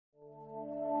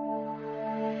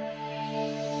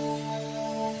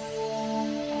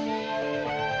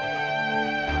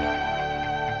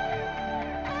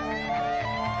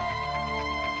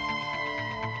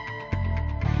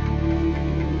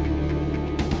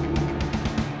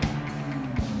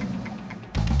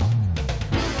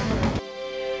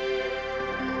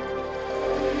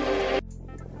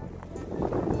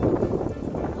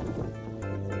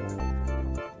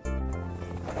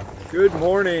Good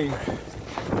morning.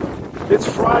 It's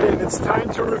Friday and it's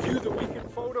time to review the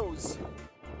weekend photos.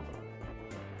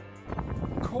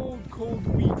 Cold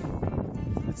week.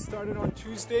 It started on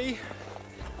Tuesday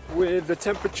with the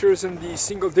temperatures in the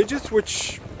single digits,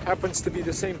 which happens to be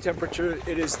the same temperature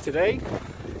it is today.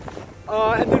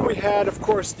 And then we had, of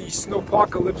course, the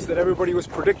snowpocalypse that everybody was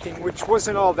predicting, which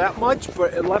wasn't all that much,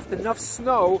 but it left enough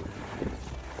snow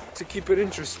to keep it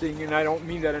interesting, and I don't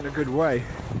mean that in a good way.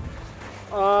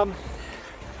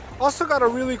 Also got a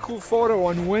really cool photo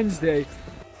on Wednesday.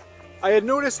 I had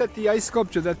noticed that the ice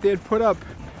sculpture that they had put up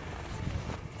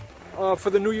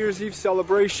for the New Year's Eve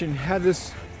celebration had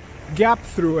this gap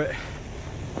through it,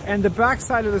 and the back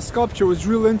side of the sculpture was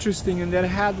real interesting, and that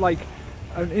had like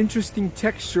an interesting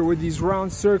texture with these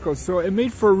round circles, so it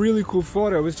made for a really cool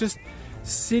photo. It was just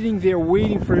sitting there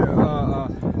waiting for a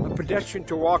pedestrian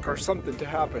to walk or something to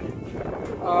happen.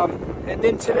 And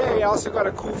then today I also got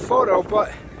a cool photo,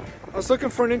 but I was looking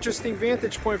for an interesting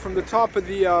vantage point from the top of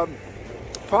the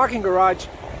parking garage,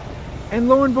 and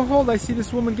lo and behold, I see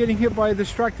this woman getting hit by a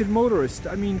distracted motorist.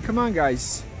 I mean, come on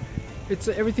guys, it's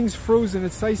everything's frozen,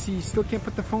 it's icy, you still can't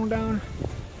put the phone down?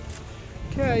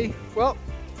 Okay, well,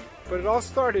 but it all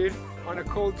started on a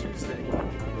cold Tuesday.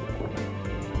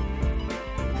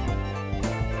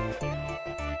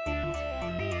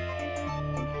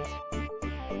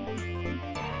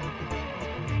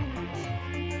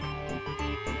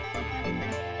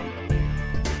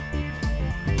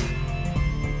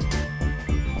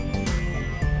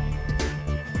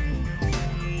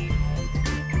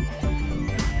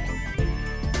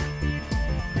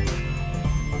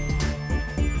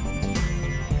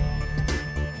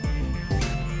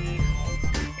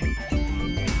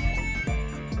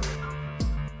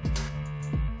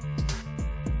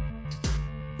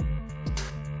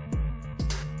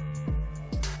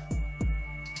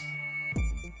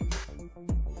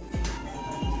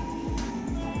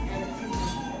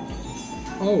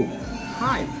 Oh,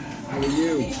 hi, how are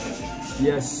you?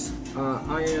 Yes,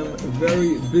 I am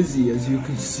very busy, as you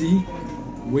can see,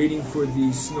 waiting for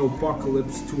the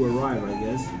snowpocalypse to arrive, I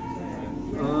guess.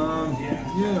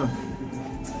 Yeah.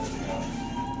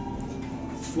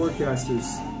 Forecasters.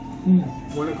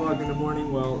 1 o'clock in the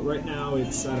morning, well, right now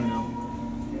it's, I don't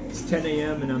know, it's 10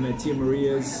 a.m. and I'm at Tia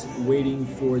Maria's waiting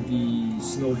for the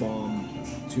snow bomb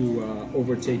to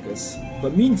overtake us.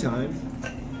 But meantime,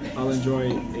 I'll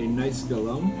enjoy a nice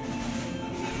galum.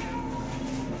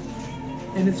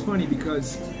 And it's funny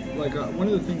because, like, one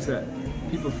of the things that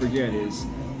people forget is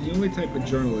the only type of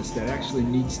journalist that actually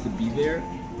needs to be there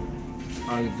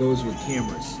are those with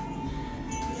cameras.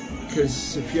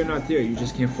 Because if you're not there, you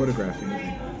just can't photograph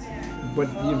anything.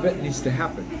 But the event needs to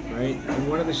happen, right? And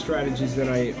one of the strategies that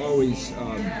I always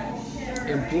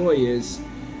employ is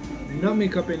not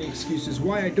make up any excuses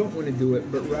why I don't want to do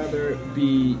it, but rather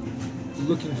be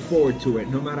looking forward to it,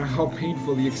 no matter how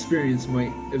painful the experience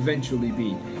might eventually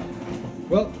be.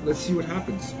 Well, let's see what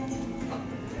happens.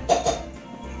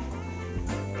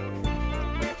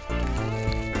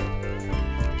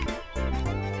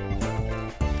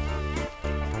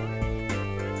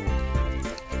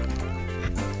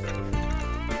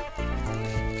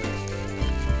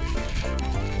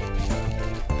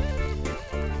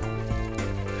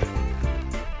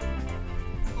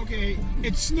 Okay,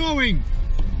 it's snowing.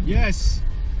 Yes,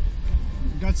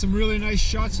 got some really nice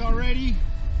shots already,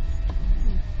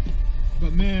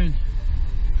 but man,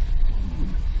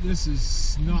 this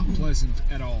is not pleasant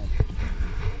at all.